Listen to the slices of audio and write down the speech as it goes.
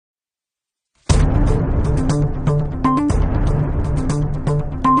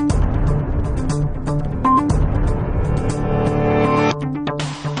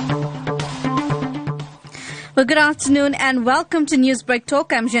Well, good afternoon and welcome to Newsbreak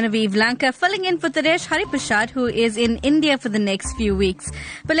Talk. I'm Genevieve Lanka, filling in for Taresh Hariprasad, who is in India for the next few weeks.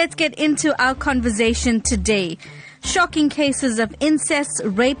 But let's get into our conversation today. Shocking cases of incest,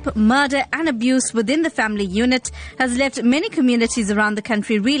 rape, murder and abuse within the family unit has left many communities around the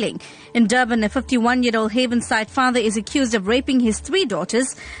country reeling. In Durban, a 51-year-old Havenside father is accused of raping his 3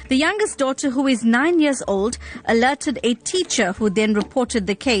 daughters. The youngest daughter, who is 9 years old, alerted a teacher who then reported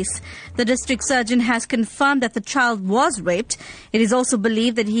the case. The district surgeon has confirmed that the child was raped. It is also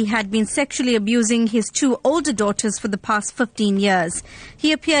believed that he had been sexually abusing his 2 older daughters for the past 15 years.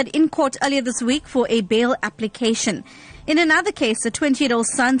 He appeared in court earlier this week for a bail application. In another case, a 20-year-old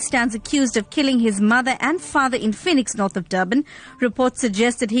son stands accused of killing his mother and father in Phoenix, north of Durban. Reports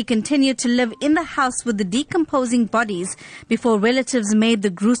suggest that he continued to live in the house with the decomposing bodies before relatives made the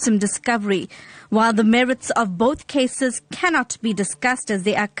gruesome discovery. While the merits of both cases cannot be discussed as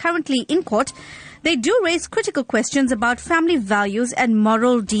they are currently in court, they do raise critical questions about family values and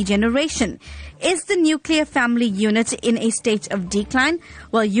moral degeneration. Is the nuclear family unit in a state of decline?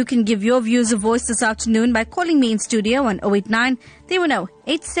 Well, you can give your views a voice this afternoon by calling me in studio on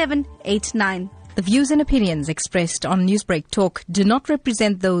 089-310-8789. The views and opinions expressed on Newsbreak Talk do not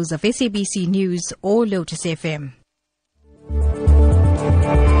represent those of SABC News or Lotus FM.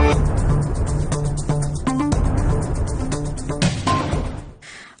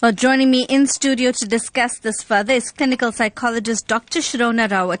 Well, joining me in studio to discuss this further is clinical psychologist Dr. Sharona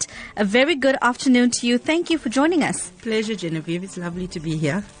Rawat. A very good afternoon to you. Thank you for joining us. Pleasure, Genevieve. It's lovely to be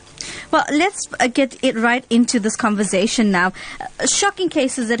here. Well, let's get it right into this conversation now. Shocking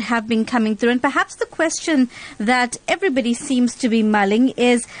cases that have been coming through, and perhaps the question that everybody seems to be mulling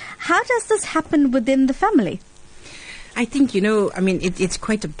is, how does this happen within the family? I think, it's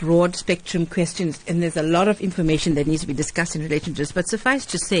quite a broad spectrum question, and there's a lot of information that needs to be discussed in relation to this. But suffice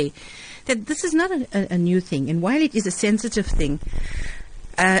to say that this is not a new thing. And while it is a sensitive thing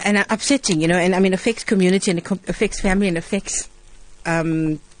and upsetting, affects community and affects family and affects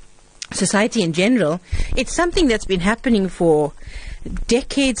society in general, it's something that's been happening for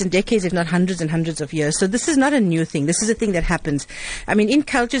decades and decades, if not hundreds and hundreds of years. So this is not a new thing. This is a thing that happens. In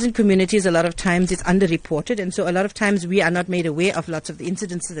cultures and communities, a lot of times it's underreported, and so a lot of times we are not made aware of lots of the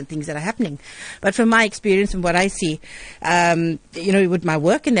incidences and things that are happening. But from my experience and what I see, with my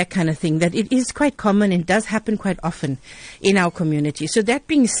work and that kind of thing, that it is quite common and does happen quite often in our community. So that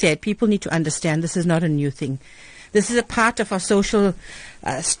being said, people need to understand this is not a new thing. This is a part of our social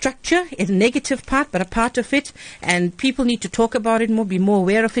structure, a negative part, but a part of it, and people need to talk about it more, be more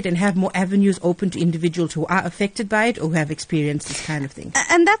aware of it, and have more avenues open to individuals who are affected by it or who have experienced this kind of thing.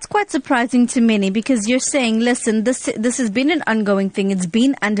 And that's quite surprising to many, because you're saying, listen, this has been an ongoing thing, it's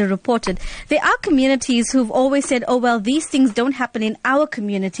been underreported. There are communities who've always said, oh, well, these things don't happen in our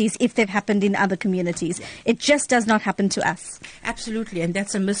communities if they've happened in other communities. It just does not happen to us. Absolutely, and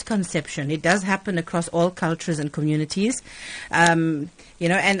that's a misconception. It does happen across all cultures and communities.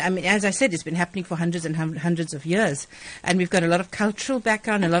 As I said, it's been happening for hundreds and hundreds of years. And we've got a lot of cultural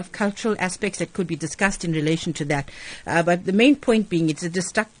background, a lot of cultural aspects that could be discussed in relation to that. But the main point being it's a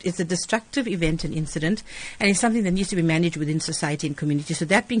destructive event and incident, and it's something that needs to be managed within society and community. So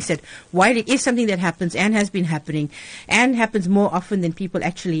that being said, while it is something that happens and has been happening and happens more often than people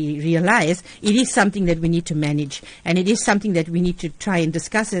actually realize, it is something that we need to manage. And it is something that we need to try and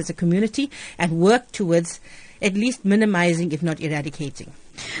discuss as a community and work towards at least minimizing, if not eradicating.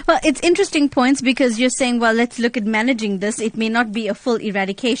 Well, it's interesting points, because you're saying, well, let's look at managing this. It may not be a full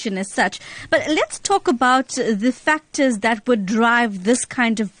eradication as such. But let's talk about the factors that would drive this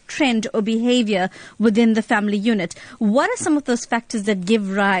kind of trend or behavior within the family unit. What are some of those factors that give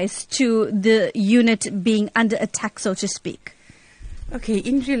rise to the unit being under attack, so to speak? Okay,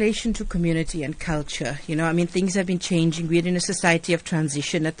 in relation to community and culture, things have been changing. We're in a society of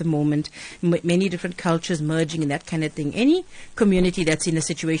transition at the moment, many different cultures merging and that kind of thing. Any community that's in a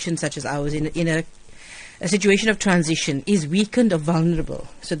situation such as ours, in a situation of transition, is weakened or vulnerable.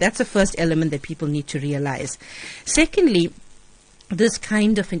 So that's the first element that people need to realize. Secondly, this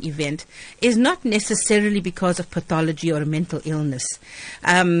kind of an event is not necessarily because of pathology or a mental illness.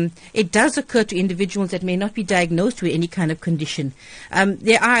 It does occur to individuals that may not be diagnosed with any kind of condition.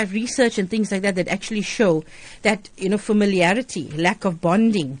 There are research and things like that that actually show that, familiarity, lack of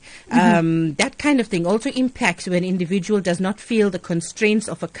bonding, that kind of thing also impacts when an individual does not feel the constraints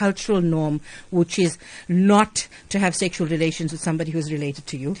of a cultural norm, which is not to have sexual relations with somebody who's related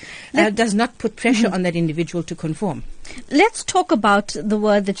to you, does not put pressure on that individual to conform. Let's talk about the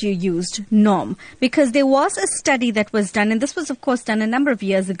word that you used, norm, because there was a study that was done, and this was, of course, done a number of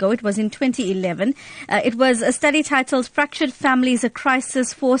years ago. It was in 2011. It was a study titled Fractured Families, a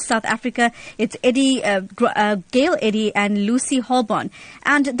Crisis for South Africa. It's Gail Eddy and Lucy Holborn.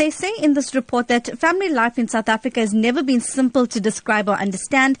 And they say in this report that family life in South Africa has never been simple to describe or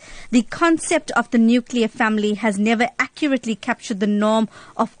understand. The concept of the nuclear family has never accurately captured the norm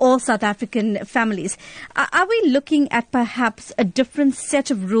of all South African families. Are we looking at perhaps a different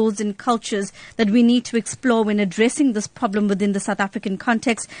set of rules and cultures that we need to explore when addressing this problem within the South African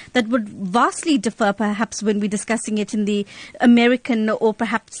context that would vastly differ perhaps when we're discussing it in the American or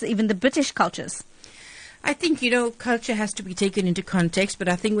perhaps even the British cultures? I think, culture has to be taken into context, but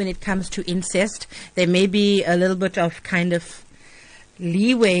I think when it comes to incest, there may be a little bit of kind of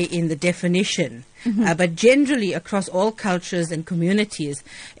leeway in the definition. But generally, across all cultures and communities,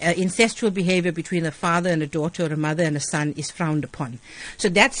 incestual behavior between a father and a daughter or a mother and a son is frowned upon. So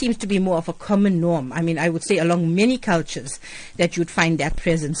that seems to be more of a common norm. I mean, I would say along many cultures that you'd find that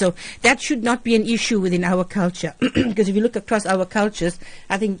present. So that should not be an issue within our culture. Because if you look across our cultures,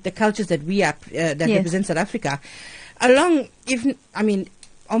 I think the cultures that we are, represent South Africa,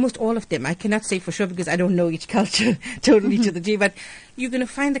 almost all of them. I cannot say for sure because I don't know each culture totally to the G, but you're going to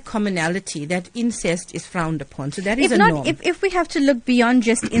find the commonality that incest is frowned upon. So that is a norm. If we have to look beyond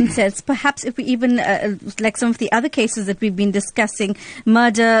just incest, perhaps if we even, like some of the other cases that we've been discussing,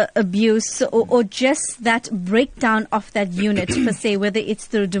 murder, abuse, or just that breakdown of that unit per se, whether it's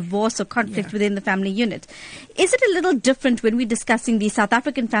through divorce or conflict within the family unit. Is it a little different when we're discussing the South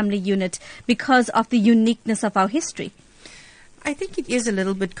African family unit because of the uniqueness of our history? I think it is a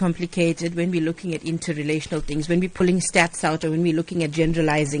little bit complicated when we're looking at interrelational things, when we're pulling stats out or when we're looking at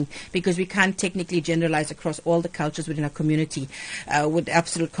generalizing, because we can't technically generalize across all the cultures within our community with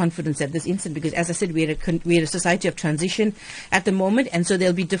absolute confidence at this instant, because as I said, we're a society of transition at the moment, and so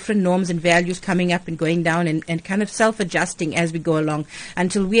there'll be different norms and values coming up and going down and kind of self-adjusting as we go along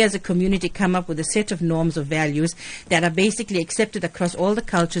until we as a community come up with a set of norms or values that are basically accepted across all the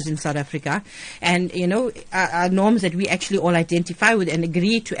cultures in South Africa, and, are norms that we actually all identify with and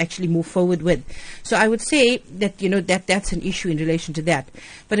agree to actually move forward with. So I would say that, that's an issue in relation to that.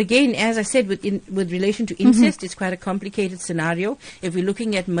 But again, as I said, with relation to incest, it's quite a complicated scenario. If we're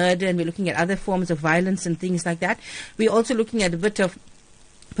looking at murder and we're looking at other forms of violence and things like that, we're also looking at a bit of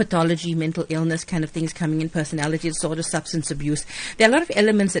pathology, mental illness kind of things coming in, personality disorder, substance abuse. There are a lot of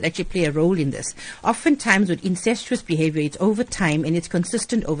elements that actually play a role in this. Oftentimes with incestuous behavior, it's over time and it's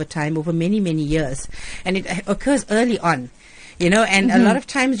consistent over time, over many, many years. And it occurs early on. And a lot of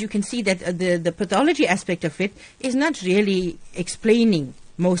times you can see that the pathology aspect of it is not really explaining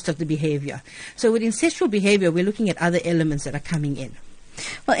most of the behavior. So with incestual behavior, we're looking at other elements that are coming in.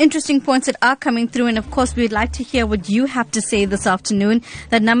 Well, interesting points that are coming through, and of course we'd like to hear what you have to say this afternoon.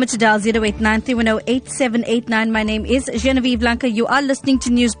 That number to dial 089-310-8789. My name is Genevieve Lanka. You are listening to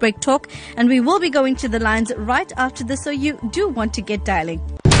Newsbreak Talk, and we will be going to the lines right after this, so you do want to get dialing.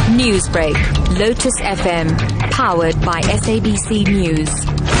 Newsbreak, Lotus FM, powered by SABC News.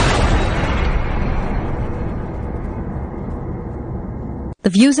 The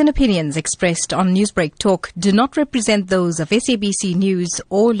views and opinions expressed on Newsbreak Talk do not represent those of SABC News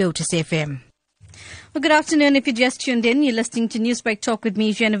or Lotus FM. Well, good afternoon. If you just tuned in, you're listening to Newsbreak Talk with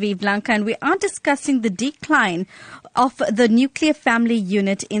me, Genevieve Lanka, and we are discussing the decline of the nuclear family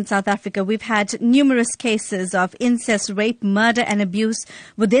unit in South Africa. We've had numerous cases of incest, rape, murder and abuse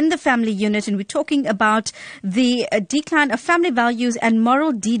within the family unit, and we're talking about the decline of family values and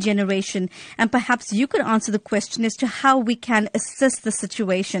moral degeneration. And perhaps you could answer the question as to how we can assist the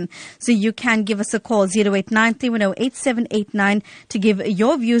situation. So you can give us a call, 089-310-8789, to give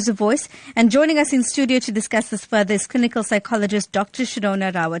your views a voice. And joining us in studio to discuss this further is clinical psychologist Dr.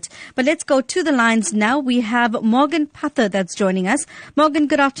 Shirona Rawat. But let's go to the lines now. We have Morgan Pather that's joining us. Morgan,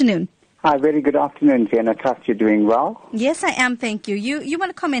 good afternoon. Hi, very good afternoon, Jen. I trust you're doing well. Yes, I am. Thank you. You want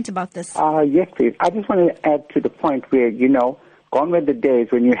to comment about this? Yes, please. I just want to add to the point where, gone were the days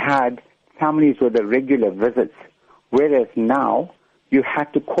when you had families with the regular visits, whereas now you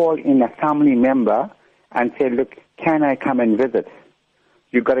had to call in a family member and say, look, can I come and visit?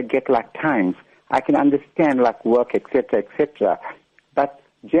 You've got to get times. I can understand work, etc., etc. But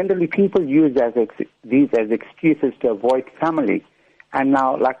generally people use these as excuses to avoid family. And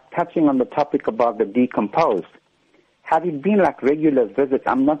now, touching on the topic about the decomposed, had it been regular visits,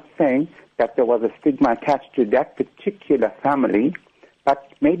 I'm not saying that there was a stigma attached to that particular family,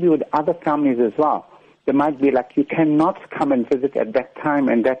 but maybe with other families as well. There might be you cannot come and visit at that time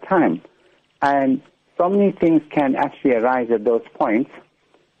and that time. And so many things can actually arise at those points.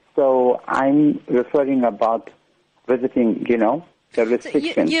 So I'm referring about visiting, the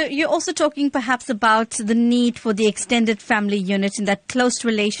restrictions. So you're also talking perhaps about the need for the extended family unit and that close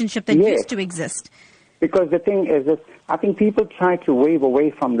relationship that used to exist. Because the thing is that I think people try to wave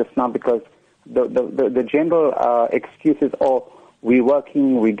away from this now because the general excuse is, we're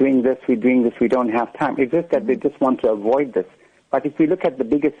working, we're doing this, we don't have time. It's just that they just want to avoid this. But if we look at the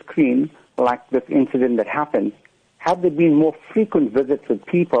bigger screen, like this incident that happened, had there been more frequent visits with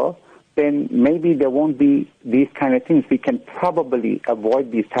people, then maybe there won't be these kind of things. We can probably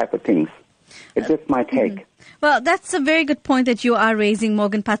avoid these type of things. It's just my take. Well, that's a very good point that you are raising,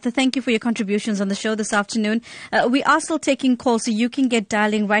 Morgan Patha. Thank you for your contributions on the show this afternoon. We are still taking calls, so you can get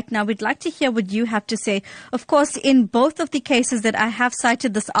dialing right now. We'd like to hear what you have to say. Of course, in both of the cases that I have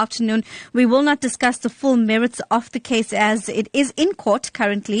cited this afternoon, we will not discuss the full merits of the case as it is in court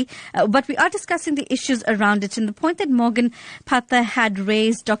currently, but we are discussing the issues around it. And the point that Morgan Patha had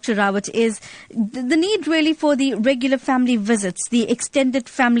raised, Dr. Rawat, is the need really for the regular family visits, the extended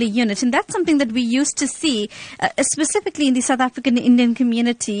family unit. And that's something that we used to see specifically in the South African Indian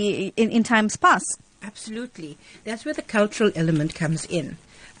community in times past. Absolutely. That's where the cultural element comes in.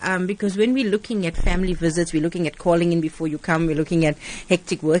 Because when we're looking at family visits, we're looking at calling in before you come, we're looking at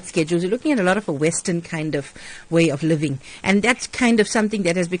hectic work schedules, we're looking at a lot of a Western kind of way of living. And that's kind of something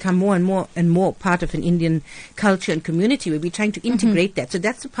that has become more and more part of an Indian culture and community where we're trying to integrate that. So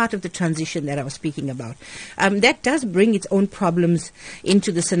that's the part of the transition that I was speaking about. That does bring its own problems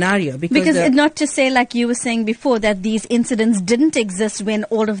into the scenario. Because not to say, like you were saying before, that these incidents didn't exist when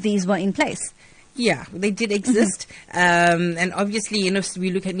all of these were in place. Yeah, they did exist, and obviously, we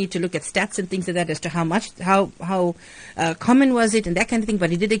need to look at stats and things like that as to how common was it and that kind of thing.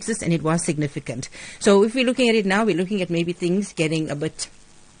 But it did exist, and it was significant. So if we're looking at it now, we're looking at maybe things getting a bit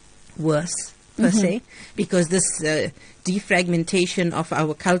worse per se, because this defragmentation of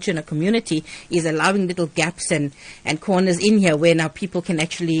our culture and our community is allowing little gaps and corners in here where now people can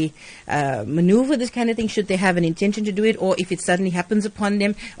actually maneuver this kind of thing should they have an intention to do it, or if it suddenly happens upon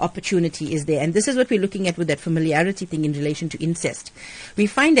them, opportunity is there. And this is what we're looking at with that familiarity thing in relation to incest. We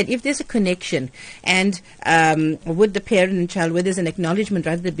find that if there's a connection and with the parent and child, where there's an acknowledgement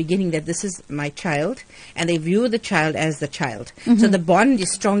right at the beginning that this is my child, and they view the child as the child. So the bond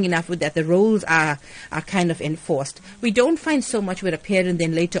is strong enough with that. The roles are kind of enforced. We don't find so much where a parent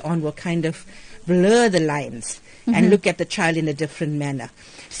then later on will kind of blur the lines and look at the child in a different manner.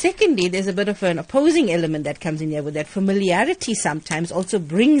 Secondly, there's a bit of an opposing element that comes in there with that familiarity sometimes also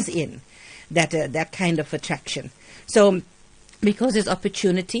brings in that kind of attraction. So because there's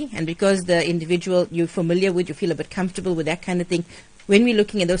opportunity and because the individual you're familiar with, you feel a bit comfortable with that kind of thing. When we're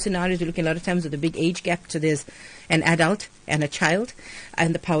looking at those scenarios, we're looking a lot of times with a big age gap. So there's an adult and a child,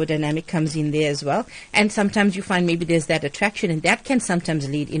 and the power dynamic comes in there as well. And sometimes you find maybe there's that attraction, and that can sometimes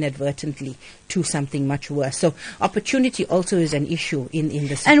lead inadvertently to something much worse. So opportunity also is an issue in the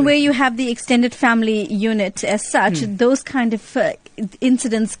situation. And where you have the extended family unit as such, those kind of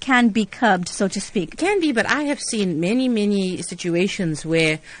incidents can be curbed, so to speak. Can be, but I have seen many situations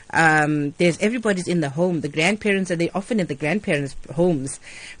where everybody's in the home. The grandparents are often in the grandparents' homes,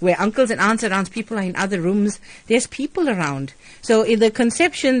 where uncles and aunts around, people are in other rooms. There's people around. So in the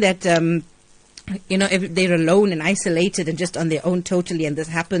conception that if they're alone and isolated and just on their own totally, and this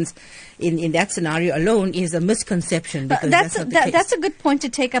happens in that scenario alone, is a misconception. That's a good point to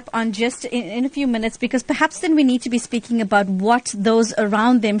take up on just in a few minutes, because perhaps then we need to be speaking about what those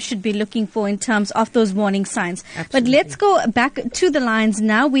around them should be looking for in terms of those warning signs. Absolutely. But let's go back to the lines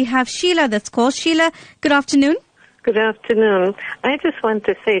now. We have Sheila that's called. Sheila, good afternoon. Good afternoon. I just want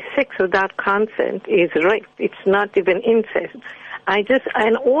to say sex without consent is rape. It's not even incest.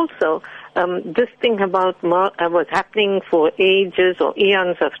 And also, this thing about was happening for ages or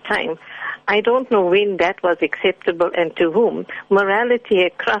eons of time. I don't know when that was acceptable and to whom. Morality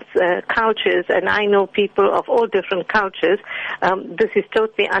across cultures, and I know people of all different cultures, this is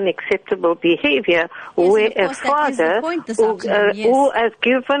totally unacceptable behavior, where a father who has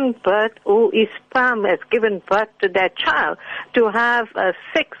given birth, who is sperm has given birth to that child, to have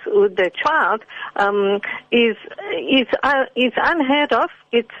sex with the child is unheard of.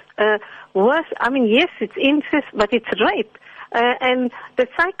 It's worse. I mean, yes, it's incest, but it's rape. And the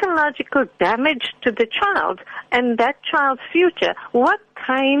psychological damage to the child and that child's future. What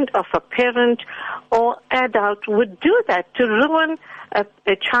kind of a parent or adult would do that to ruin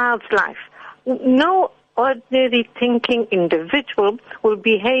a child's life? No ordinary thinking individual will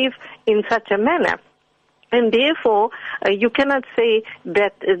behave in such a manner. And therefore, you cannot say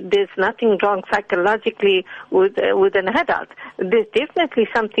that there's nothing wrong psychologically with an adult. There's definitely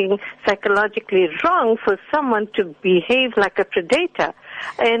something psychologically wrong for someone to behave like a predator.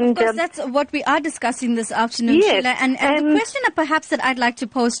 And of course, that's what we are discussing this afternoon, yes, Sheila. And the question perhaps that I'd like to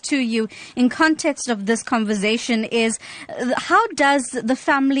pose to you in context of this conversation is, how does the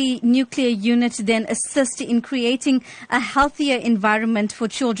family nuclear unit then assist in creating a healthier environment for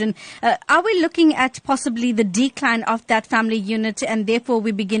children? Are we looking at possibly the decline of that family unit, and therefore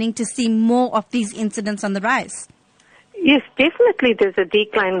we're beginning to see more of these incidents on the rise? Yes, definitely there's a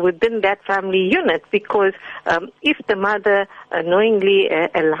decline within that family unit, because if the mother knowingly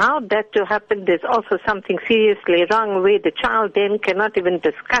allowed that to happen, there's also something seriously wrong where the child then cannot even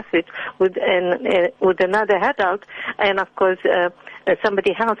discuss it with another adult, and of course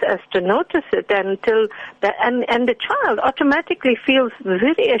somebody else has to notice it until and the child automatically feels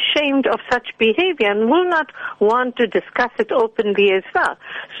very ashamed of such behavior and will not want to discuss it openly as well.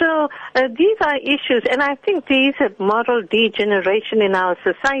 So these are issues, and I think there is a moral degeneration in our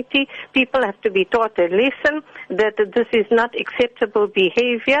society. People have to be taught a lesson that this is not acceptable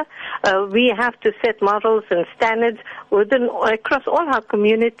behavior. We have to set morals and standards across all our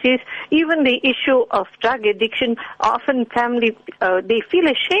communities. Even the issue of drug addiction, often family they feel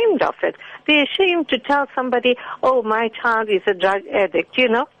ashamed of it. They're ashamed to tell somebody, oh, my child is a drug addict,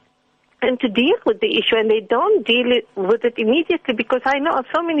 and to deal with the issue, and they don't deal with it immediately, because I know of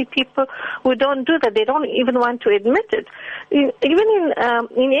so many people who don't do that. They don't even want to admit it. Even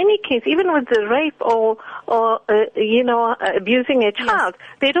in any case, even with the rape or abusing a child,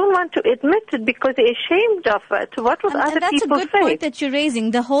 they don't want to admit it because they're ashamed of it. What would other people say? That's a good point that you're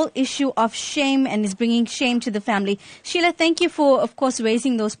raising, the whole issue of shame, and is bringing shame to the family. Sheila, thank you for, of course,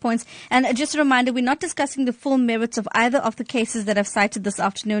 raising those points. And just a reminder, we're not discussing the full merits of either of the cases that I've cited this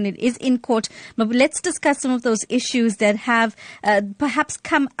afternoon. It is in court, but let's discuss some of those issues that have perhaps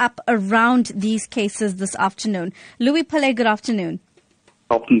come up around these cases this afternoon. Louis Pillay, good afternoon.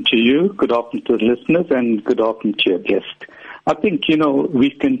 Good afternoon to you, good afternoon to the listeners, and good afternoon to your guest. I think,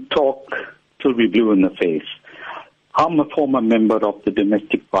 we can talk till we're blue in the face. I'm a former member of the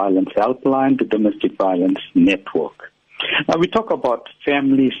Domestic Violence Helpline, the Domestic Violence Network. Now, we talk about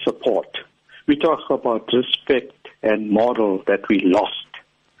family support. We talk about respect and moral that we lost.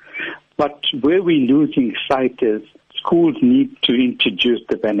 But where we're losing sight is schools need to introduce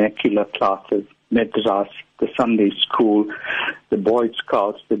the vernacular classes, madras, the Sunday school, the Boy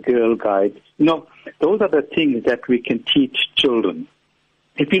Scouts, the Girl Guides. Those are the things that we can teach children.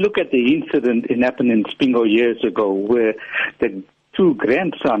 If you look at the incident that happened in Spingo years ago, where the two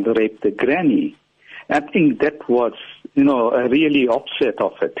grandsons raped the granny, I think that was, a really upset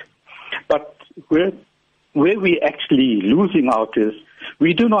of it. But where we're actually losing out is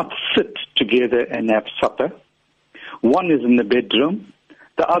we do not sit together and have supper. One is in the bedroom,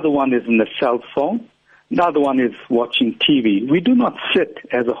 the other one is in the cell phone, the other one is watching TV. We do not sit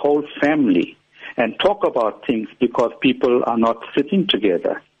as a whole family and talk about things because people are not sitting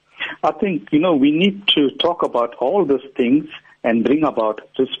together. I think, we need to talk about all those things and bring about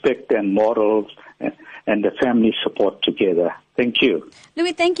respect and morals and the family support together. Thank you.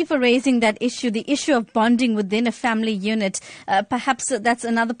 Louis, thank you for raising that issue, the issue of bonding within a family unit. Perhaps that's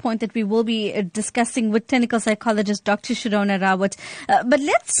another point that we will be discussing with clinical psychologist Dr. Sharona Rawat. But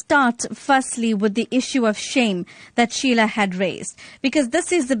let's start firstly with the issue of shame that Sheila had raised, because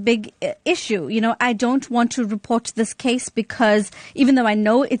this is the big issue. I don't want to report this case because, even though I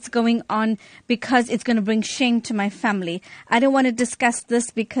know it's going on, because it's going to bring shame to my family. I don't want to discuss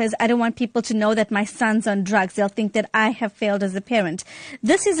this because I don't want people to know that my son's on drugs. They'll think that I have failed as a parent.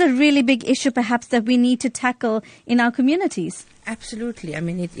 This is a really big issue perhaps that we need to tackle in our communities. Absolutely. I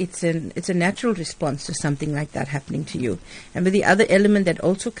mean, it's a natural response to something like that happening to you. And but the other element that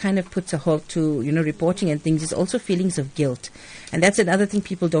also kind of puts a halt to, reporting and things is also feelings of guilt. And that's another thing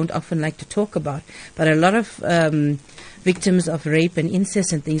people don't often like to talk about. But a lot of victims of rape and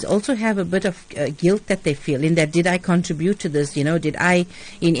incest and things also have a bit of guilt that they feel in that, did I contribute to this? Did I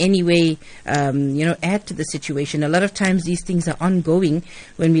in any way, add to the situation? A lot of times these things are ongoing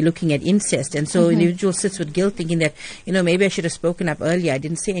when we're looking at incest. And so individual sits with guilt thinking that, maybe I should have spoken up earlier. I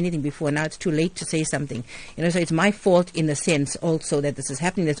didn't say anything before. Now it's too late to say something. So it's my fault in a sense also that this is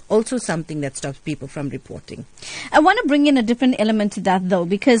happening. That's also something that stops people from reporting. I want to bring in a different element to that though,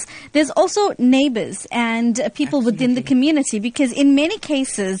 because there's also neighbors and people within the community, because in many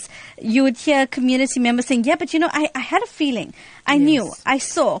cases you would hear community members saying, yeah, but I had a feeling. I knew, I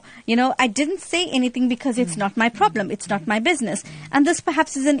saw, I didn't say anything because it's not my problem. It's not my business. And this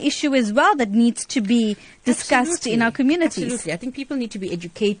perhaps is an issue as well that needs to be discussed in our communities. Honestly, I think people need to be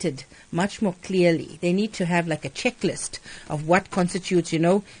educated much more clearly. They need to have like a checklist of what constitutes,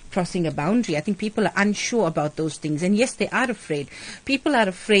 crossing a boundary. I think people are unsure about those things. And yes, they are afraid. People are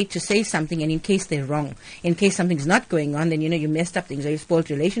afraid to say something, and in case they're wrong, in case something's not going on, then, you messed up things or you spoiled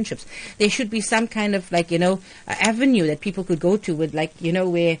relationships. There should be some kind of avenue that people could go to with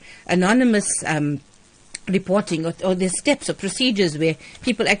where anonymous reporting or there's steps or procedures where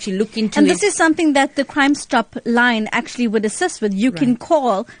people actually look into and this is something that the Crime Stop line actually would assist with. You can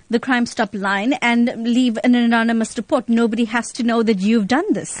call the Crime Stop line and leave an anonymous report. Nobody has to know that you've done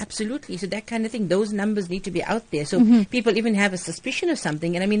this. Absolutely. So that kind of thing, those numbers need to be out there. So people even have a suspicion of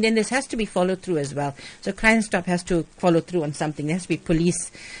something. And then this has to be followed through as well. So Crime Stop has to follow through on something. There has to be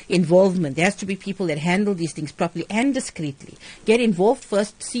police involvement. There has to be people that handle these things properly and discreetly. Get involved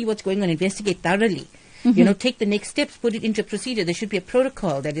first, see what's going on, investigate thoroughly. Take the next steps, put it into a procedure. There should be a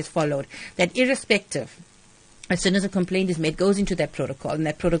protocol that is followed, that irrespective, as soon as a complaint is made, goes into that protocol, and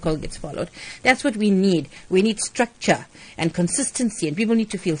that protocol gets followed. That's what we need. We need structure and consistency, and people need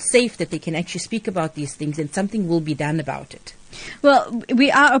to feel safe that they can actually speak about these things, and something will be done about it. Well, we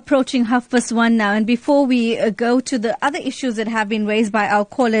are approaching 1:30 now, and before we go to the other issues that have been raised by our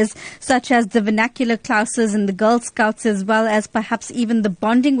callers, such as the vernacular classes and the Girl Scouts, as well as perhaps even the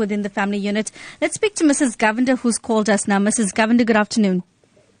bonding within the family unit, let's speak to Mrs. Govender, who's called us now. Mrs. Govender, good afternoon.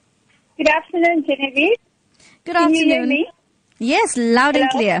 Good afternoon, Genevieve. Good afternoon. Can you hear me? Yes, loud and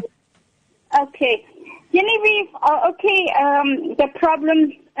clear. Okay. Genevieve, the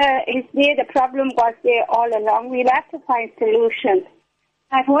problem is there. The problem was there all along. We'll have to find solutions.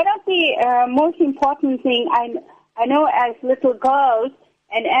 And one of the most important things I know as little girls,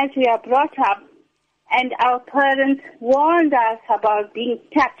 and as we are brought up, and our parents warned us about being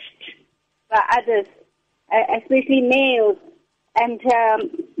touched by others, especially males, and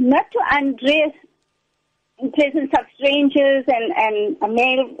not to undress in presence of strangers and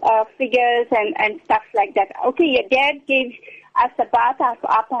male figures and stuff like that. Okay, your dad gave us a bath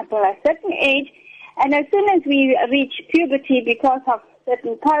up until a certain age, and as soon as we reach puberty, because of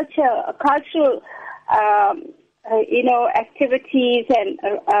certain cultural activities and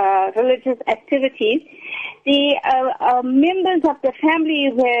religious activities, the members of the family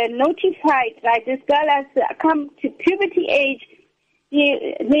were notified, right? This girl has come to puberty age.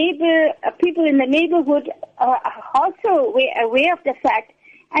 The people in the neighborhood also were aware of the fact,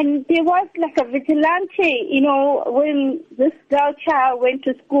 and there was like a vigilante, when this girl child went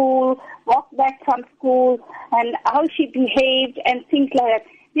to school, walked back from school, and how she behaved and things like that.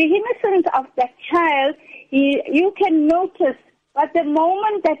 The innocence of that child, you can notice, but the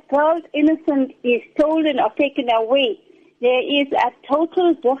moment that girl's innocence is stolen or taken away, there is a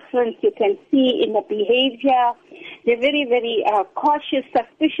total difference you can see in the behavior, the very, very cautious,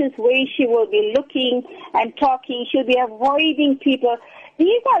 suspicious way she will be looking and talking. She'll be avoiding people.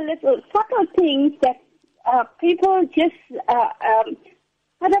 These are little subtle things that people just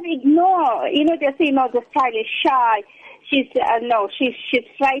sort of ignore. They say, this child is shy. She's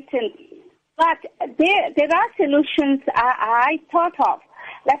frightened. But there are solutions I thought of.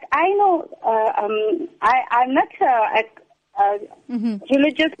 Like I know, I'm not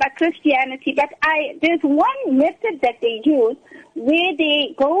religious by Christianity, but there's one method that they use where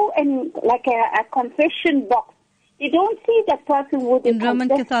they go and like a confession box. They don't see that person would in Roman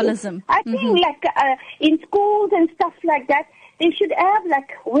Catholicism. I think in schools and stuff like that, they should have like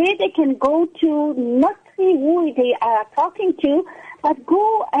where they can go to, not see who they are talking to, but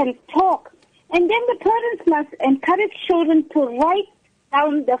go and talk. And then the parents must encourage children to write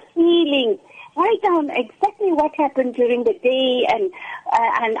down the feelings, write down exactly what happened during the day and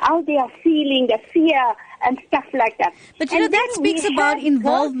how they are feeling, the fear and stuff like that. But that speaks about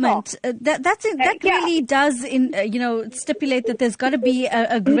involvement. That really does stipulate that there's got to be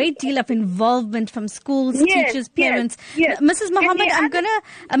a great deal of involvement from schools, teachers, parents. Yes. Mrs. Mohammed,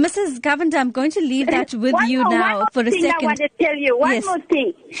 Mrs. Govender, I'm going to leave that with you now for a second. I want to tell you one more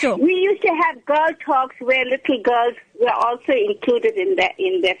thing. Sure. We used to have girl talks where little girls were also included in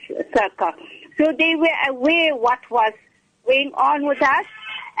the circle. So they were aware what was going on with us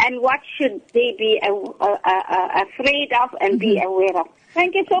and what should they be afraid of and be aware of.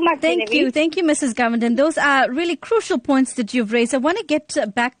 Thank you so much, Genevieve. Thank you, Mrs. Govender. And those are really crucial points that you've raised. I want to get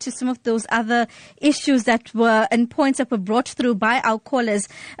back to some of those other issues that were and points that were brought through by our callers.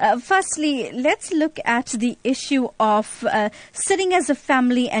 Firstly, let's look at the issue of sitting as a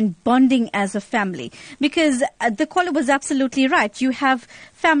family and bonding as a family, because the caller was absolutely right. You have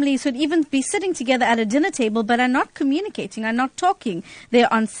families who'd even be sitting together at a dinner table but are not communicating, are not talking.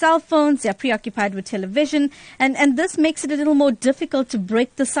 They're on cell phones, they're preoccupied with television, and this makes it a little more difficult to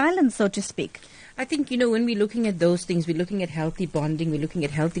break the silence, so to speak. I think, when we're looking at those things, we're looking at healthy bonding, we're looking at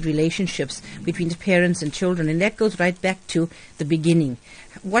healthy relationships between the parents and children, and that goes right back to the beginning.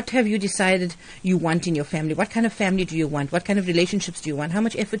 What have you decided you want in your family? What kind of family do you want? What kind of relationships do you want? How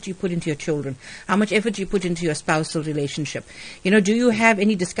much effort do you put into your children? How much effort do you put into your spousal relationship? Do you have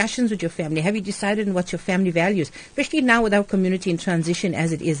any discussions with your family? Have you decided on what your family values? Especially now with our community in transition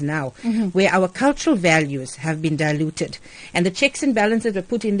as it is now, where our cultural values have been diluted. And the checks and balances were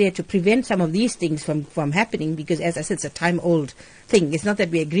put in there to prevent some of these things from happening, because, as I said, it's a time-old thing. It's not that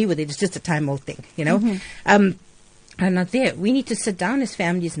we agree with it. It's just a time-old thing, are not there. We need to sit down as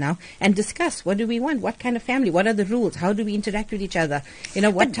families now and discuss, what do we want? What kind of family? What are the rules? How do we interact with each other?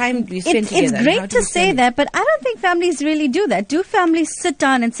 What time do we spend together? It's great to say that, but I don't think families really do that. Do families sit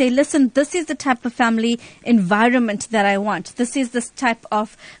down and say, listen, this is the type of family environment that I want. This is the type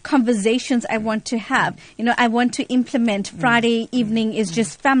of conversations I want to have. I want to implement Friday evening is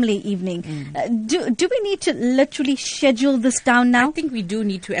just family evening. Do we need to literally schedule this down now? I think we do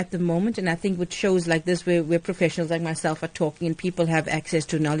need to at the moment, and I think with shows like this where professionals like myself are talking and people have access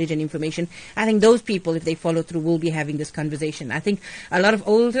to knowledge and information, I think those people, if they follow through, will be having this conversation. I think a lot of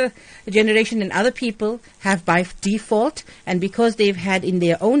older generation and other people have by default, and because they've had in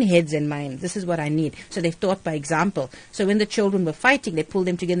their own heads and minds, this is what I need, so they've taught by example. So when the children were fighting, they pulled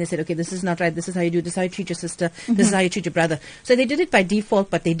them together and they said, okay, this is not right, this is how you do it, this is how you treat your sister, this is how you treat your brother. So they did it by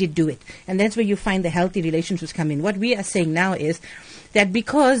default, but they did do it. And that's where you find the healthy relationships come in. What we are saying now is that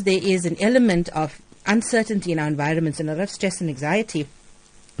because there is an element of uncertainty in our environments and a lot of stress and anxiety,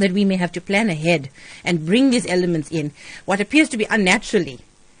 that we may have to plan ahead and bring these elements in, what appears to be unnaturally,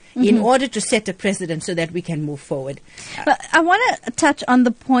 in order to set a precedent so that we can move forward. But I want to touch on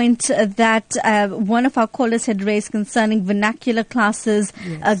the point that one of our callers had raised concerning vernacular classes,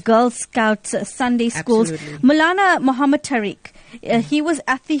 Girl Scouts, Sunday schools. Absolutely. Mulana Muhammad Tariq, he was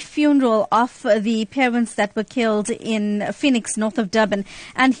at the funeral of the parents that were killed in Phoenix, north of Durban,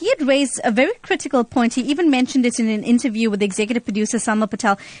 and he had raised a very critical point. He even mentioned it in an interview with executive producer Salma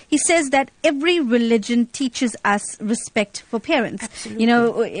Patel. He says that every religion teaches us respect for parents.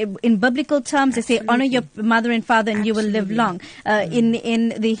 Absolutely. In biblical terms, they say honor your mother and father and you will live long. In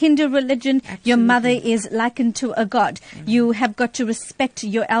the Hindu religion, your mother is likened to a god. You have got to respect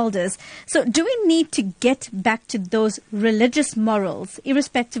your elders. So do we need to get back to those religious morals,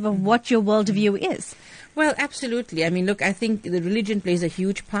 irrespective of what your worldview is? Well, absolutely. I mean, look, I think the religion plays a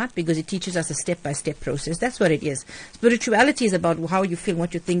huge part because it teaches us a step-by-step process. That's what it is. Spirituality is about how you feel,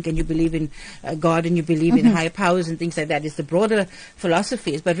 what you think, and you believe in God and you believe in higher powers and things like that. It's the broader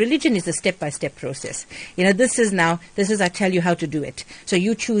philosophies. But religion is a step-by-step process. This is I tell you how to do it. So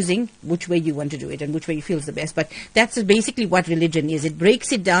you choosing which way you want to do it and which way you feel is the best. But that's basically what religion is. It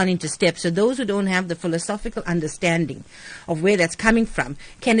breaks it down into steps. So those who don't have the philosophical understanding of where that's coming from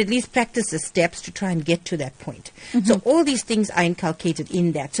can at least practice the steps to try and get to that point. So all these things are inculcated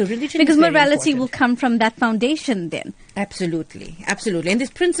in that. So religion because is very morality important. will come from that foundation then. Absolutely. And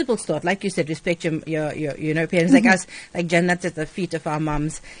this principles taught, like you said, respect your parents, like us, like Jannat at the feet of our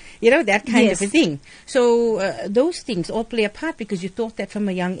mums, that kind of a thing. So those things all play a part because you taught that from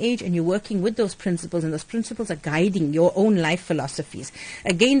a young age and you're working with those principles, and those principles are guiding your own life philosophies.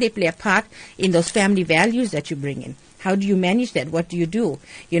 Again, they play a part in those family values that you bring in. How do you manage that? What do you do?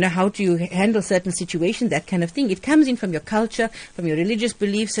 How do you handle certain situations, that kind of thing. It comes in from your culture, from your religious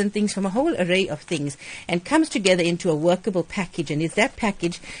beliefs and things, from a whole array of things, and comes together into a workable package. And it's that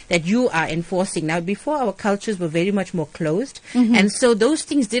package that you are enforcing. Now, before, our cultures were very much more closed, and so those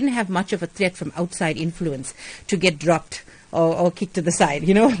things didn't have much of a threat from outside influence to get dropped or kicked to the side,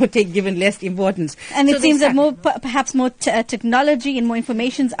 or given less importance. And so it seems that perhaps more technology and more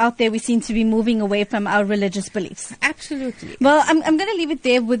information's out there, we seem to be moving away from our religious beliefs. Absolutely. Well, I'm going to leave it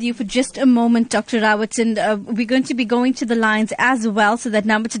there with you for just a moment, Dr. Rawat, and we're going to be going to the lines as well, so that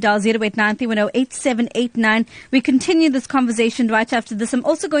number to dial 089-310-8789. We continue this conversation right after this. I'm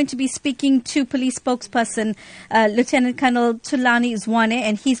also going to be speaking to police spokesperson Lieutenant Colonel Tulani Zwane,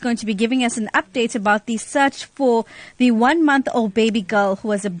 and he's going to be giving us an update about the search for the one-month-old baby girl who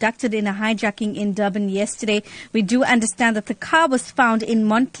was abducted in a hijacking in Durban yesterday. We do understand that the car was found in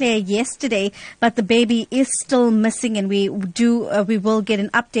Montclair yesterday, but the baby is still missing, and we will get an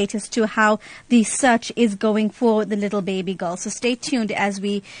update as to how the search is going for the little baby girl. So stay tuned as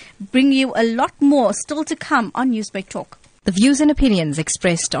we bring you a lot more still to come on Newsbreak Talk. The views and opinions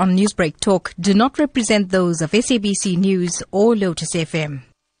expressed on Newsbreak Talk do not represent those of SABC News or Lotus FM.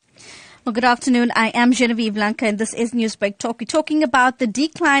 Well, good afternoon. I am Genevieve Lanka, and this is Newsbreak Talk. We're talking about the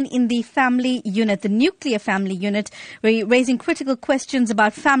decline in the family unit, the nuclear family unit. We're raising critical questions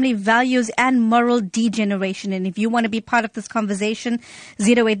about family values and moral degeneration. And if you want to be part of this conversation,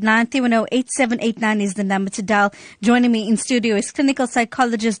 089-310-8789 is the number to dial. Joining me in studio is clinical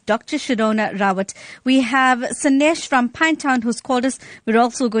psychologist Dr. Shirona Rawat. We have Sanesh from Pinetown who's called us. We're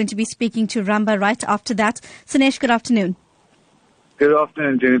also going to be speaking to Ramba right after that. Sanesh, good afternoon. Good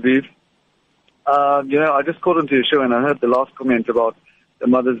afternoon, Genevieve. I just called into your show and I heard the last comment about the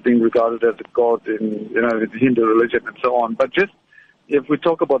mothers being regarded as a god in, the Hindu religion and so on. But just if we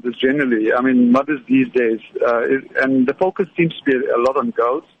talk about this generally, I mean, mothers these days, and the focus seems to be a lot on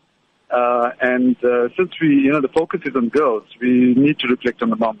girls. Since the focus is on girls, we need to reflect on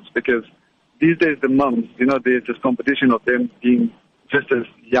the moms because these days the moms, there's this competition of them being just as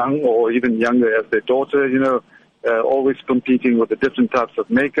young or even younger as their daughter, always competing with the different types of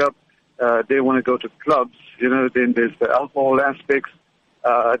makeup. They want to go to clubs, then there's the alcohol aspects.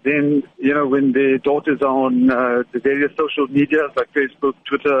 Then, when their daughters are on the various social medias like Facebook,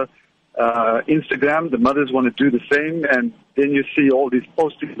 Twitter, Instagram, the mothers want to do the same. And then you see all these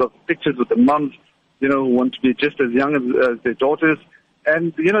postings of pictures with the moms, who want to be just as young as their daughters.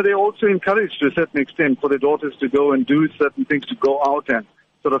 And, they're also encouraged to a certain extent for their daughters to go and do certain things, to go out and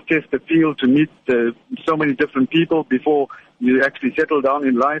sort of test the field, to meet so many different people before you actually settle down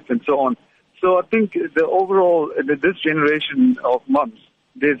in life and so on. So I think the overall, this generation of moms,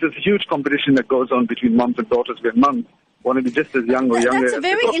 there's this huge competition that goes on between moms and daughters where moms want to be just as young or younger. That's a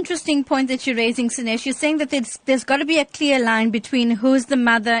very interesting point that you're raising, Sanesh. You're saying that there's got to be a clear line between who's the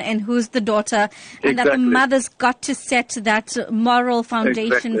mother and who's the daughter, and that the mother's got to set that moral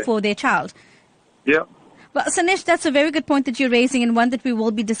foundation for their child. Yeah. Well, Sanesh, that's a very good point that you're raising and one that we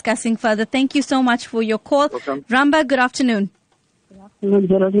will be discussing further. Thank you so much for your call. Welcome. Ramba, good afternoon. Good afternoon,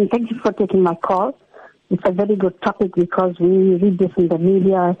 Geraldine. Thank you for taking my call. It's a very good topic because we read this in the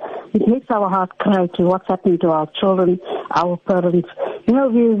media. It makes our heart cry to what's happening to our children, our parents. We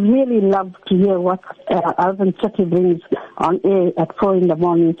really love to hear what Alvin Chetty brings on air at 4 in the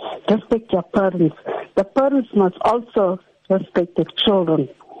morning. Respect your parents. The parents must also respect the children.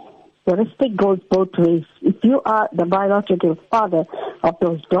 The respect goes both ways. If you are the biological father of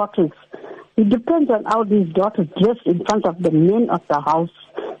those daughters, it depends on how these daughters dress in front of the men of the house.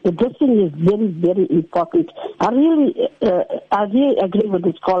 The dressing is very, very important. I really agree with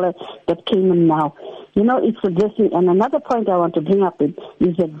this caller that came in now. It's the dressing. And another point I want to bring up is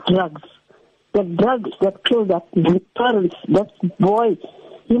the drugs. The drugs that kill that parents, that boy.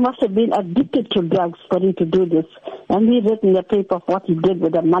 He must have been addicted to drugs for him to do this. And we read in the paper of what he did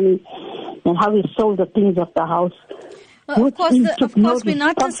with the money and how he sold the things of the house. Well, of course, we're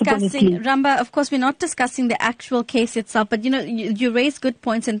not discussing, Ramba, of course, we're not discussing the actual case itself. But, you raise good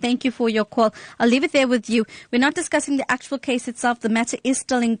points, and thank you for your call. I'll leave it there with you. We're not discussing the actual case itself. The matter is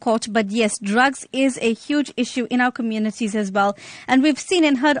still in court. But, yes, drugs is a huge issue in our communities as well. And we've seen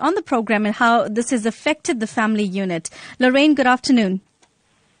and heard on the program and how this has affected the family unit. Lorraine, good afternoon.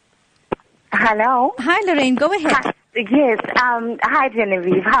 Hello. Hi, Lorraine. Go ahead. Hi. Yes. Hi,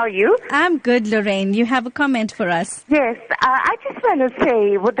 Genevieve. How are you? I'm good, Lorraine. You have a comment for us. Yes. I just want to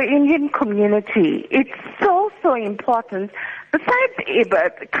say, with the Indian community, it's so important. Besides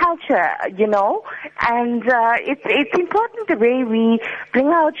culture, and it's important the way we bring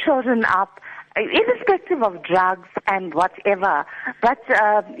our children up, irrespective of drugs and whatever. But,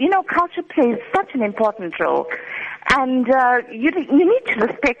 culture plays such an important role. And you need to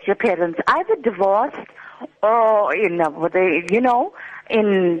respect your parents, either divorced or in a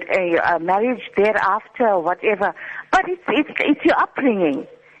marriage thereafter or whatever. But it's your upbringing.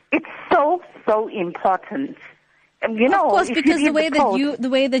 It's so important. Of course, because the way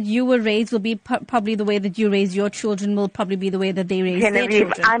that you were raised will be probably the way that you raise your children will probably be the way that they raise their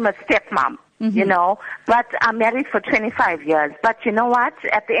children. I'm a stepmom, but I'm married for 25 years. But you know what?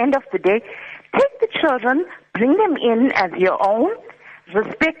 At the end of the day, take the children, bring them in as your own,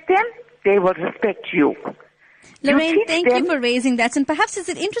 respect them, they will respect you. Lorraine, thank you for raising that. And perhaps it's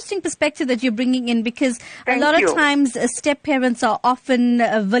an interesting perspective that you're bringing in because a lot of times step-parents are often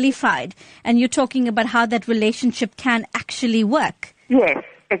vilified. And you're talking about how that relationship can actually work. Yes,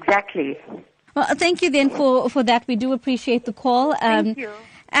 exactly. Well, thank you then for that. We do appreciate the call. Thank you.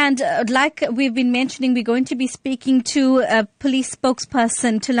 And like we've been mentioning, we're going to be speaking to a police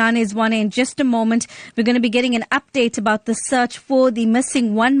spokesperson, Tulane Zwane, in just a moment. We're going to be getting an update about the search for the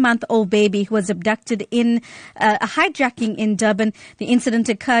missing 1-month-old baby who was abducted in a hijacking in Durban. The incident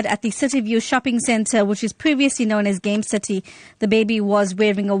occurred at the City View Shopping Centre, which is previously known as Game City. The baby was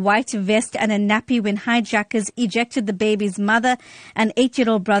wearing a white vest and a nappy when hijackers ejected the baby's mother and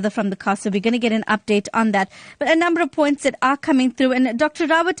 8-year-old brother from the car. So we're going to get an update on that. But a number of points that are coming through. And Dr.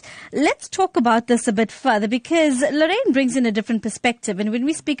 Rawat, let's talk about this a bit further, because Lorraine brings in a different perspective. And when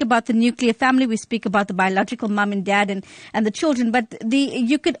we speak about the nuclear family, we speak about the biological mum and dad and the children. But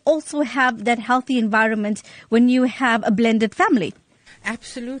you could also have that healthy environment when you have a blended family.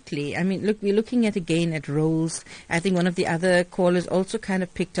 Absolutely. I mean, look, we're looking at roles. I think one of the other callers also kind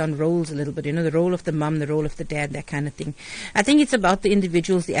of picked on roles a little bit, the role of the mum, the role of the dad, that kind of thing. I think it's about the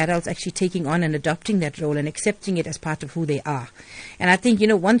individuals, the adults actually taking on and adopting that role and accepting it as part of who they are. And I think,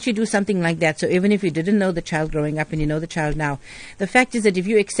 once you do something like that, so even if you didn't know the child growing up and you know the child now, the fact is that if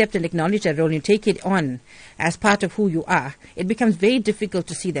you accept and acknowledge that role and you take it on as part of who you are, it becomes very difficult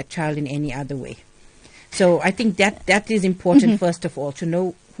to see that child in any other way. So I think that is important, first of all, to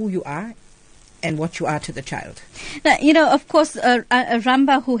know who you are and what you are to the child. Now, of course,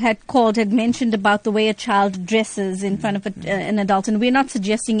 Ramba, who had called, had mentioned about the way a child dresses in front of an adult, and we're not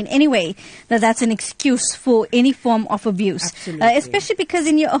suggesting in any way that that's an excuse for any form of abuse. Absolutely. Especially because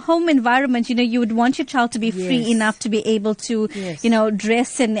in your home environment, you would want your child to be free enough to be able to,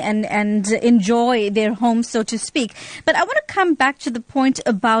 dress and enjoy their home, so to speak. But I want to come back to the point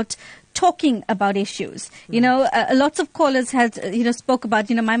about talking about issues. Lots of callers had, spoke about,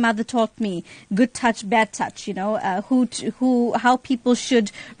 my mother taught me good touch, bad touch, how people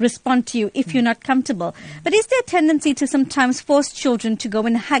should respond to you if you're not comfortable. But is there a tendency to sometimes force children to go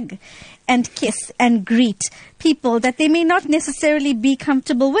and hug and kiss and greet people that they may not necessarily be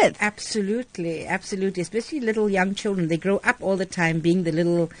comfortable with? Absolutely, absolutely. Especially little young children. They grow up all the time being the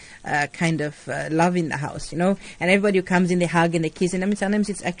little love in the house, and everybody who comes in, they hug and they kiss. And sometimes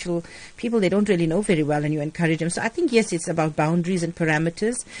it's actual people they don't really know very well, and you encourage them. So I think, yes, it's about boundaries and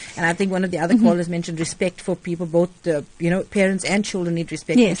parameters. And I think one of the other callers mentioned respect for people. Both, parents and children need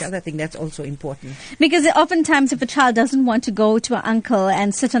respect for each other. I think that's also important. Because oftentimes if a child doesn't want to go to an uncle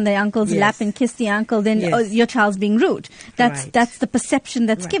and sit on their uncle's lap and kiss the uncle, then your child's being rude. That's the perception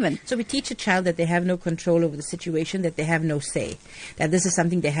that's given. So we teach a child that they have no control over the situation, that they have no say, that this is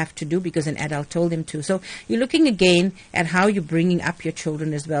something they have to do because an adult told them to. So you're looking again at how you're bringing up your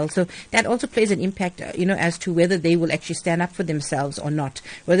children as well. So that also plays an impact, as to whether they will actually stand up for themselves or not,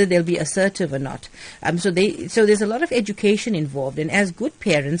 whether they'll be assertive or not. So there's a lot of education involved, and as good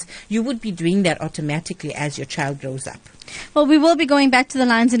parents, you would be doing that automatically as your child grows up. Well, we will be going back to the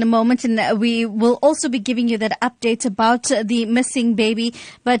lines in a moment, and we will also be giving you that update about the missing baby.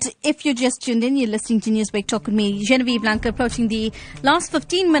 But if you're just tuned in, you're listening to Newsbreak Talk with me, Genevieve Lanka, approaching the last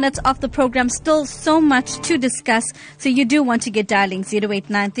 15 minutes of the program. Still so much to discuss, so you do want to get dialing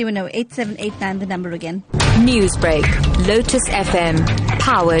 089-310-8789, the number again. Newsbreak, Lotus FM,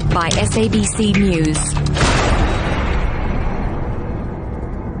 powered by SABC News.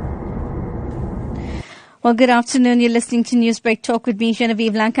 Well, good afternoon. You're listening to Newsbreak Talk with me,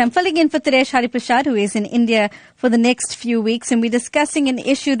 Genevieve Lanka. I'm filling in for Taresh Hariprasad, who is in India for the next few weeks, and we're discussing an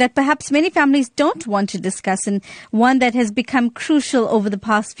issue that perhaps many families don't want to discuss, and one that has become crucial over the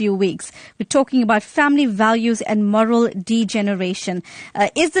past few weeks. We're talking about family values and moral degeneration.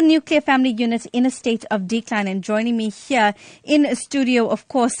 Is the nuclear family unit in a state of decline? And joining me here in a studio, of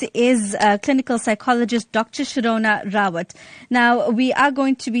course, is clinical psychologist Dr. Sharona Rawat. Now, we are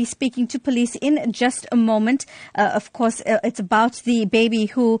going to be speaking to police in just a moment. Of course, it's about the baby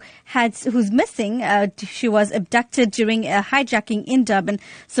who's missing. She was abducted during a hijacking in Durban.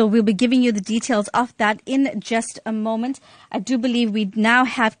 So we'll be giving you the details of that in just a moment. I do believe we now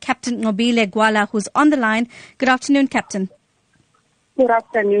have Captain Nobile Gwala, who's on the line. Good afternoon, Captain. Good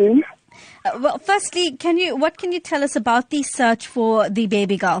afternoon. Well, firstly, what can you tell us about the search for the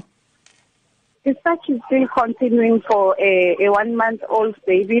baby girl? The search is still continuing for a 1-month-old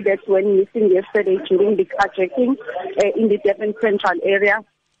baby that went missing yesterday during the carjacking in the Durban Central area.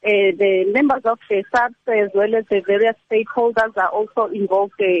 The members of the SABC as well as the various stakeholders are also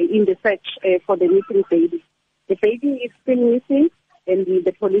involved in the search for the missing baby. The baby is still missing, and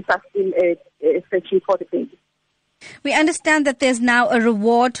the police are still searching for the baby. We understand that there's now a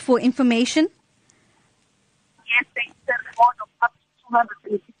reward for information? Yes, there is a reward of up to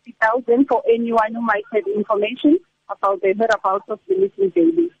 260,000 for anyone who might have information about the whereabouts of the missing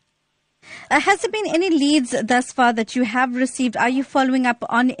baby. Has there been any leads thus far that you have received? Are you following up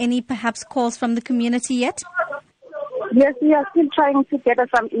on any perhaps calls from the community yet? Yes, we are still trying to gather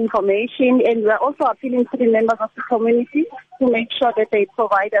some information, and we are also appealing to the members of the community to make sure that they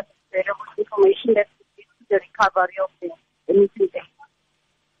provide us valuable information that leads to the recovery of the missing baby.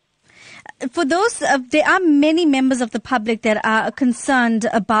 For those, there are many members of the public that are concerned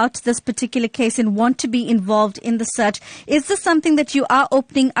about this particular case and want to be involved in the search. Is this something that you are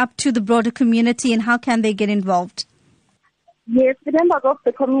opening up to the broader community, and how can they get involved? Yes, the members of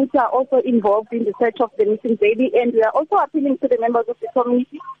the community are also involved in the search of the missing baby, and we are also appealing to the members of the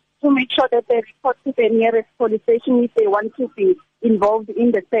community to make sure that they report to the nearest police station if they want to be involved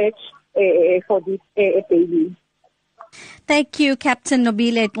in the search for this baby. Thank you, Captain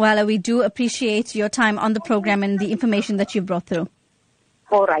Nobile Gwala. We do appreciate your time on the program and the information that you brought through.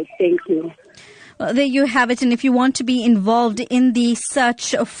 All right, thank you. Well, there you have it. And if you want to be involved in the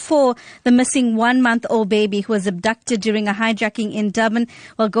search for the missing 1-month-old baby who was abducted during a hijacking in Durban,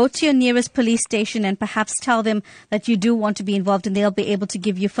 well, go to your nearest police station and perhaps tell them that you do want to be involved, and they'll be able to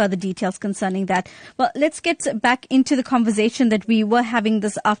give you further details concerning that. Well, let's get back into the conversation that we were having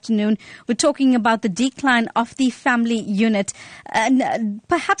this afternoon. We're talking about the decline of the family unit. And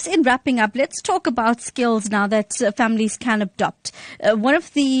perhaps in wrapping up, let's talk about skills now that families can adopt. One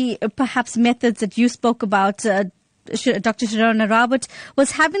of the perhaps methods that you spoke about, Dr. Sharona Robert,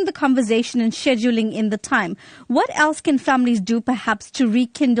 was having the conversation and scheduling in the time. What else can families do perhaps to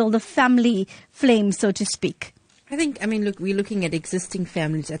rekindle the family flame, so to speak? Look, we're looking at existing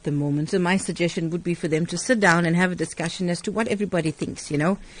families at the moment. So my suggestion would be for them to sit down and have a discussion as to what everybody thinks,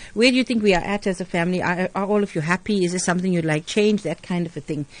 Where do you think we are at as a family? Are all of you happy? Is there something you'd like change? That kind of a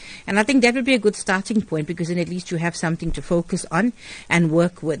thing. And I think that would be a good starting point, because then at least you have something to focus on and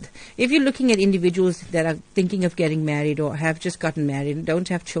work with. If you're looking at individuals that are thinking of getting married or have just gotten married and don't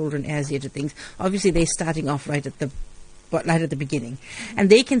have children as yet, things, obviously they're starting off right at the beginning. And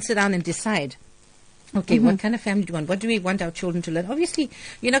they can sit down and decide, okay, what kind of family do we want? What do we want our children to learn? Obviously,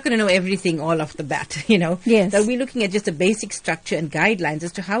 you're not going to know everything all off the bat, Yes. So we're looking at just a basic structure and guidelines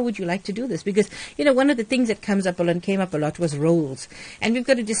as to how would you like to do this? Because, one of the things that came up a lot was roles. And we've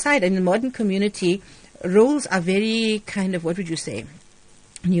got to decide, in the modern community, roles are very kind of, what would you say,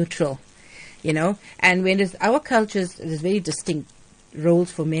 neutral, And when our cultures, there's very distinct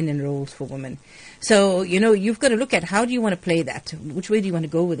roles for men and roles for women. So, you've got to look at how do you want to play that? Which way do you want to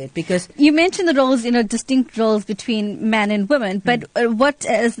go with it? Because you mentioned the roles, distinct roles between men and women. But what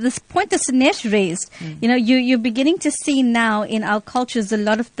is this point that Sinesh raised? You're beginning to see now in our cultures a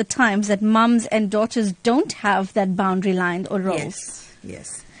lot of the times that mums and daughters don't have that boundary line or roles.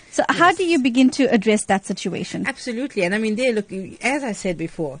 Yes. So how do you begin to address that situation? Absolutely. And they're looking, as I said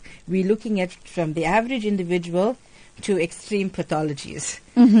before, we're looking at from the average individual to extreme pathologies.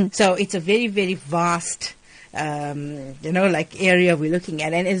 So it's a very, very vast, area we're looking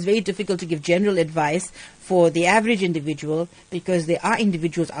at. And it's very difficult to give general advice for the average individual, because there are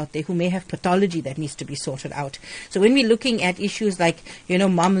individuals out there who may have pathology that needs to be sorted out. So when we're looking at issues like,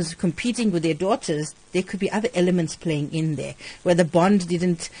 mums competing with their daughters, there could be other elements playing in there where the bond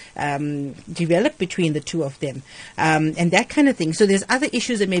didn't develop between the two of them, and that kind of thing. So there's other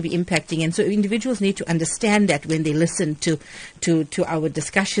issues that may be impacting, and so individuals need to understand that when they listen to our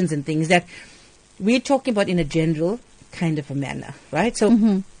discussions and things, that we're talking about in a general kind of a manner, right?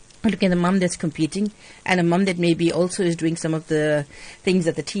 So look at a mum that's competing, and a mum that maybe also is doing some of the things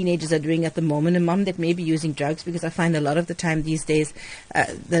that the teenagers are doing at the moment, a mum that may be using drugs, because I find a lot of the time these days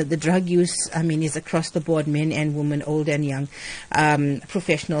the drug use, is across the board, men and women, old and young,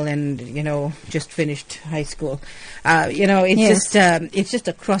 professional and, just finished high school. It's just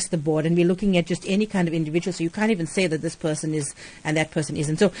across the board, and we're looking at just any kind of individual, so you can't even say that this person is and that person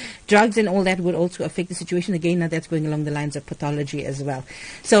isn't. So drugs and all that would also affect the situation. Again, now that's going along the lines of pathology as well.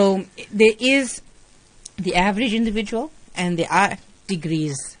 So there is the average individual, and there are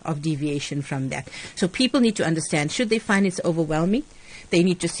degrees of deviation from that. So people need to understand, should they find it's overwhelming, they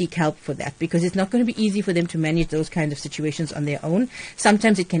need to seek help for that, because it's not going to be easy for them to manage those kind of situations on their own.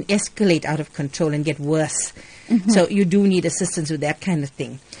 Sometimes it can escalate out of control and get worse. So you do need assistance with that kind of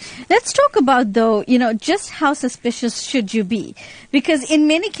thing. Let's talk about, though, just how suspicious should you be? Because in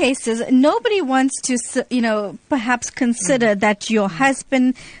many cases, nobody wants to, perhaps consider that your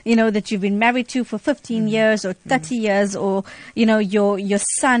husband, that you've been married to for 15 years or 30 years, or, your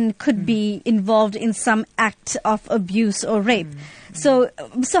son could be involved in some act of abuse or rape. So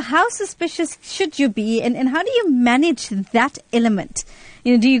how suspicious should you be, and how do you manage that element?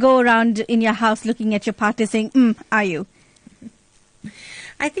 Do you go around in your house looking at your partner saying, are you?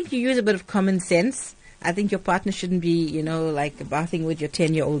 I think you use a bit of common sense. I think your partner shouldn't be, bathing with your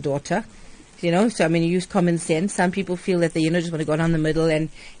 10-year-old daughter. So I mean, you use common sense. Some people feel that they, just want to go down the middle and,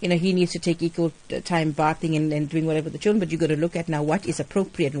 he needs to take equal time bathing and doing whatever with the children, but you've got to look at now what is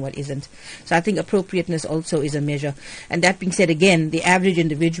appropriate and what isn't. So I think appropriateness also is a measure. And that being said, again, the average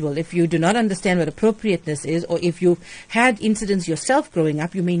individual, if you do not understand what appropriateness is, or if you've had incidents yourself growing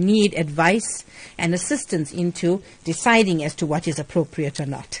up, you may need advice and assistance into deciding as to what is appropriate or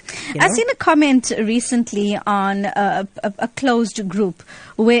not. I've seen a comment recently on a closed group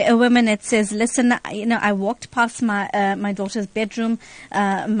where a woman, it says, listen, I walked past my daughter's bedroom.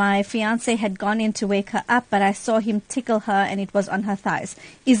 My fiance had gone in to wake her up, but I saw him tickle her and it was on her thighs.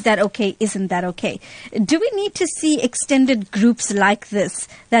 Is that okay? Isn't that okay? Do we need to see extended groups like this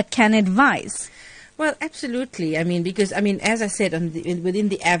that can advise? Well, absolutely. I mean, because, as I said, within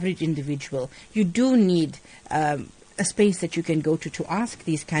the average individual, you do need a space that you can go to ask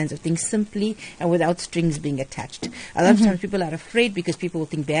these kinds of things simply and without strings being attached. A lot of times people are afraid because people will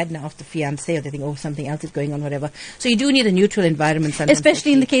think bad now of the fiancé, or they think, something else is going on, whatever. So you do need a neutral environment sometimes.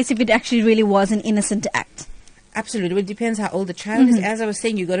 Especially in the case if it actually really was an innocent act. Absolutely. Well, it depends how old the child is. As I was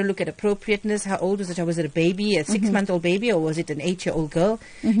saying, you got to look at appropriateness. How old was the child? Was it a baby, a 6-month-old baby, or was it an 8-year-old girl?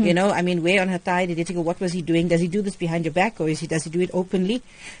 Where on her thigh did he tickle? What was he doing? Does he do this behind your back, or does he do it openly?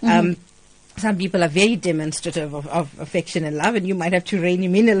 Some people are very demonstrative of affection and love, and you might have to rein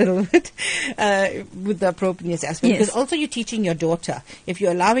him in a little bit with the appropriateness aspect. Yes. Because also you're teaching your daughter, if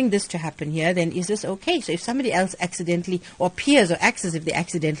you're allowing this to happen here, then is this okay? So if somebody else accidentally, or peers or acts as if they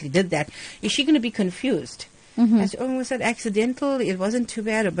accidentally did that, is she going to be confused? As, was that accidental? It wasn't too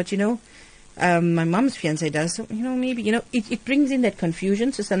bad. But, my mom's fiancé does. So, maybe, it brings in that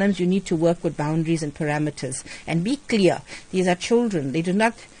confusion. So sometimes you need to work with boundaries and parameters and be clear. These are children. They do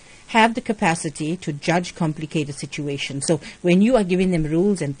not have the capacity to judge complicated situations. So when you are giving them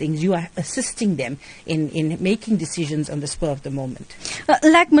rules and things, you are assisting them in making decisions on the spur of the moment.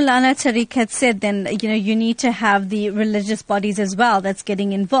 Like Mulana Tariq had said, then, you need to have the religious bodies as well that's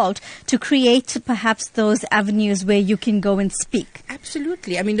getting involved to create perhaps those avenues where you can go and speak.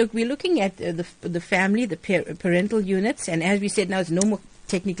 Absolutely. I mean, look, we're looking at the family, the parental units, and as we said, now it's no more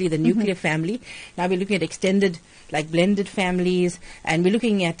technically the nuclear family. Now we're looking at extended, like blended families, and we're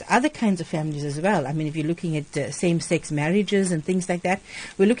looking at other kinds of families as well. I mean, if you're looking at same-sex marriages and things like that,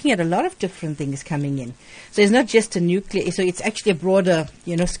 we're looking at a lot of different things coming in. So it's not just a nuclear, so it's actually a broader,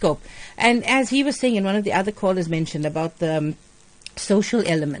 scope. And as he was saying, and one of the other callers mentioned about the social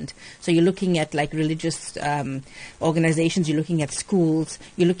element. So you're looking at like religious organizations, you're looking at schools,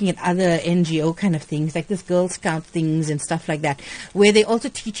 you're looking at other NGO kind of things, like this Girl Scout things and stuff like that, where they're also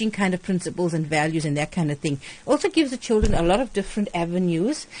teaching kind of principles and values and that kind of thing. Also gives the children a lot of different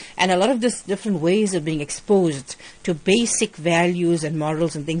avenues and a lot of different ways of being exposed to basic values and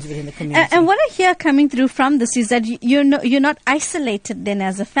morals and things within the community. And what I hear coming through from this is that you're not isolated then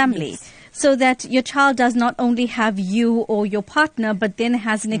as a family. Yes. So that your child does not only have you or your partner, but then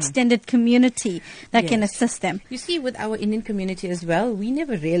has an extended community that can assist them. You see, with our Indian community as well, we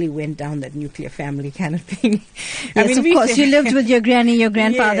never really went down that nuclear family kind of thing. Yes, of course. You lived with your granny, your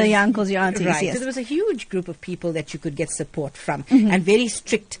grandfather, your uncles, your aunties. Right. Yes. So there was a huge group of people that you could get support from, and very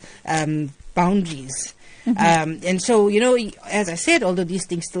strict boundaries. And so, as I said, although these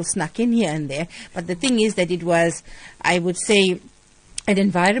things still snuck in here and there, but the thing is that it was, I would say, an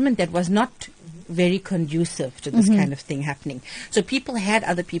environment that was not very conducive to this kind of thing happening. So people had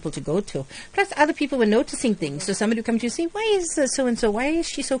other people to go to. Plus other people were noticing things. So somebody would come to you and say, why is so-and-so, why is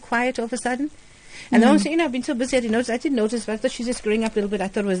she so quiet all of a sudden? And then I say, I've been so busy, I didn't notice, but I thought she's just growing up a little bit. I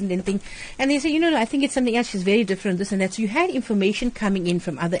thought it wasn't anything. And they say, no, I think it's something else. She's very different, this and that. So you had information coming in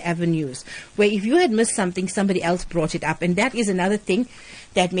from other avenues, where if you had missed something, somebody else brought it up. And that is another thing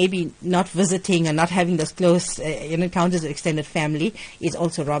that maybe not visiting and not having those close encounters with extended family is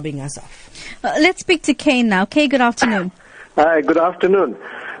also robbing us off. Let's speak to Kay now. Kay, good afternoon. Hi, good afternoon.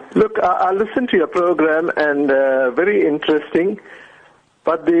 Look, I listened to your program and very interesting,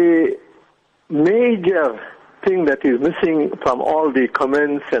 but the major thing that is missing from all the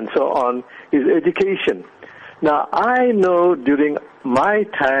comments and so on is education. Now, I know during my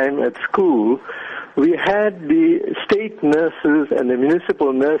time at school, we had the state nurses and the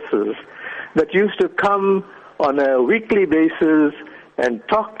municipal nurses that used to come on a weekly basis and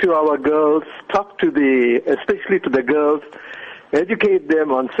talk to our girls, especially to the girls, educate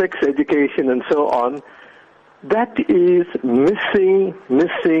them on sex education and so on. That is missing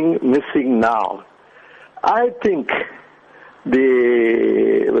now. I think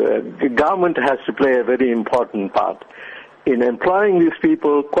the government has to play a very important part in employing these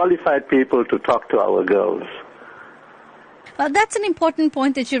people, qualified people, to talk to our girls. Well, that's an important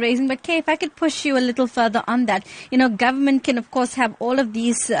point that you're raising. But Kay, if I could push you a little further on that, government can, of course, have all of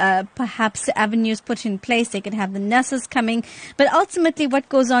these perhaps avenues put in place. They can have the nurses coming. But ultimately, what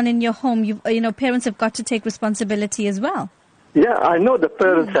goes on in your home, parents have got to take responsibility as well. Yeah, I know the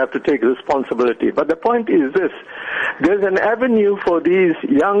parents have to take responsibility, but the point is this. There's an avenue for these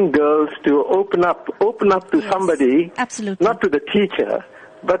young girls to open up to somebody, absolutely, not to the teacher,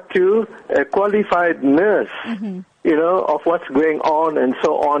 but to a qualified nurse, of what's going on and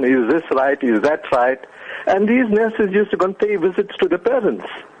so on. Is this right? Is that right? And these nurses used to go and pay visits to the parents.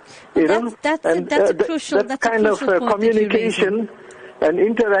 That's a crucial kind of communication and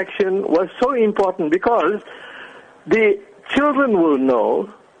interaction was so important, because the children will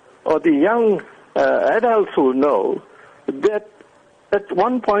know, or the young adults will know, that at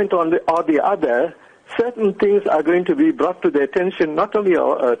one point or the other, certain things are going to be brought to their attention, not only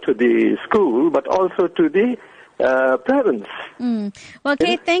to the school, but also to the parents. Well,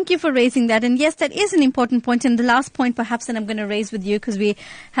 Kate, thank you for raising that. And yes, that is an important point. And the last point perhaps that I'm going to raise with you, because we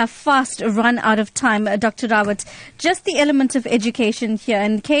have fast run out of time, Dr. Rawat, just the element of education here.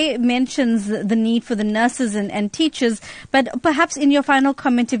 And Kay mentions the need for the nurses and teachers, but perhaps in your final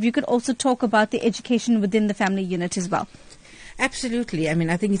comment, if you could also talk about the education within the family unit as well. Absolutely. I mean,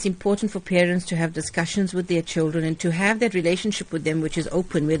 I think it's important for parents to have discussions with their children and to have that relationship with them which is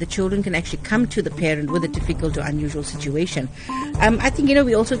open, where the children can actually come to the parent with a difficult or unusual situation. I think,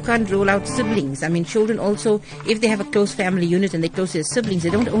 we also can't rule out siblings. I mean, children also, if they have a close family unit and they're close to their siblings,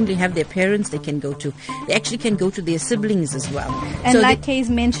 they don't only have their parents they can go to. They actually can go to their siblings as well. And so like Kay's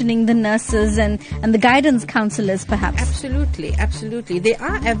mentioning, the nurses and the guidance counselors, perhaps. Absolutely, absolutely. There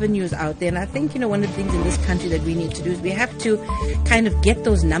are avenues out there. And I think, one of the things in this country that we need to do is we have to kind of get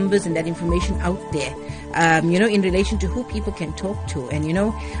those numbers and that information out there, in relation to who people can talk to and,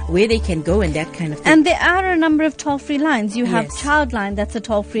 where they can go and that kind of thing. And there are a number of toll-free lines. You have Childline, that's a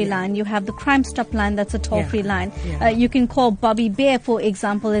toll-free line. You have the Crime Stop line, that's a toll-free line. You can call Bobby Bear, for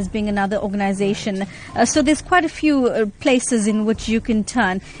example, as being another organization. So there's quite a few places in which you can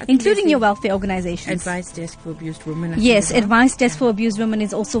turn, including your welfare organizations. Advice Desk for Abused Women. Yes, Advice Desk for Abused Women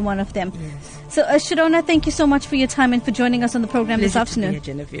is also one of them. Yes. So, Shirona, thank you so much for your time and for joining us on the program this afternoon. Pleasure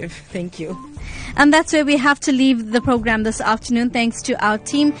to be here, Genevieve. Thank you. And that's where we have to leave the program this afternoon. Thanks to our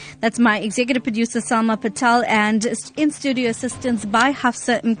team. That's my executive producer, Salma Patel, and in-studio assistance by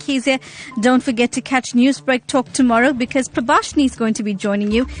Hafsa Mkize. Don't forget to catch Newsbreak Talk tomorrow, because Prabashni is going to be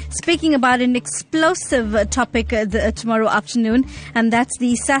joining you, speaking about an explosive topic tomorrow afternoon, and that's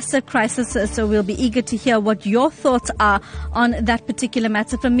the SASA crisis. So we'll be eager to hear what your thoughts are on that particular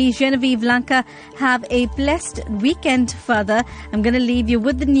matter. From me, Genevieve Lanka, have a blessed weekend further. I'm going to leave you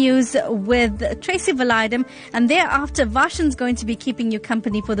with the news with Tracy Valaydham, and thereafter Vashan's going to be keeping you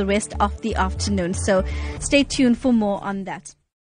company for the rest of the afternoon. So stay tuned for more on that.